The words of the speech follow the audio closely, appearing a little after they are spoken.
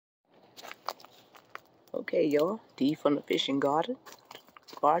Okay, y'all, D from the fishing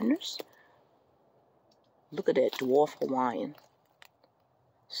gardeners. Look at that dwarf Hawaiian.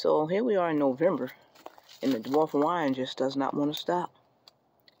 So here we are in November, and the dwarf Hawaiian just does not want to stop.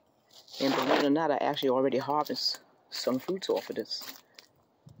 And believe it or not, I actually already harvested some fruits off of this,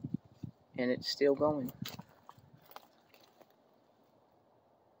 and it's still going.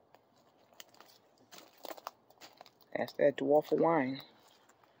 That's that dwarf Hawaiian.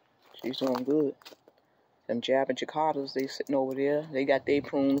 She's doing good. Them Jabba Jakartas, they sitting over there. They got they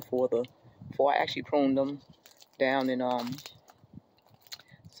pruned before I actually pruned them down in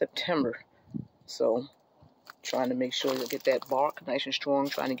September. So trying to make sure you get that bark nice and strong,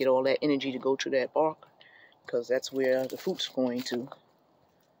 trying to get all that energy to go to that bark, because that's where the fruit's going to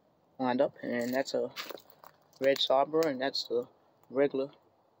wind up. And that's a red Sabra, and that's the regular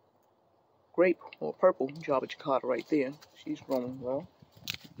grape or purple Jabba Jakarta right there. She's growing well.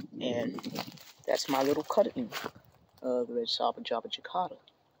 And that's my little cutting of the red Sabra Jabba Jakarta.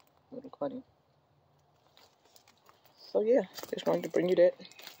 Little cutting. So yeah, just wanted to bring you that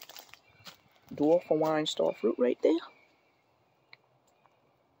dwarf Hawaiian star fruit right there.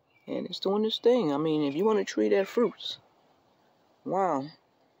 And it's doing this thing. I mean, if you want to tree that fruits, wow,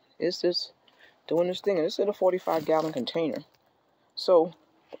 it's just doing this thing. And this is a 45-gallon container. So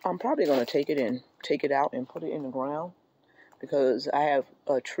I'm probably going to take it out and put it in the ground, because I have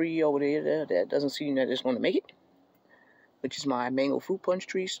a tree over there that doesn't seem that it's going to make it, which is my mango fruit punch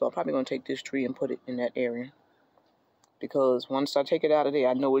tree. So I'm probably going to take this tree and put it in that area, because once I take it out of there,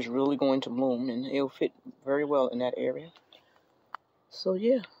 I know it's really going to bloom, and it'll fit very well in that area. So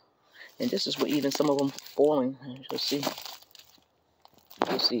yeah, and this is where even some of them falling. You'll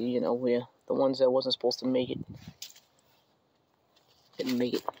see, you know, where the ones that wasn't supposed to make it didn't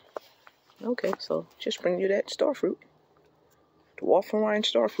make it. Okay, so just bring you that star fruit, dwarf Hawaiian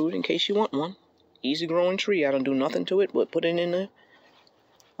star fruit, in case you want one. Easy growing tree. I don't do nothing to it but put it in the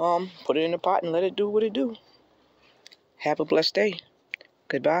pot and let it do what it do. Have a blessed day.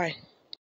 Goodbye.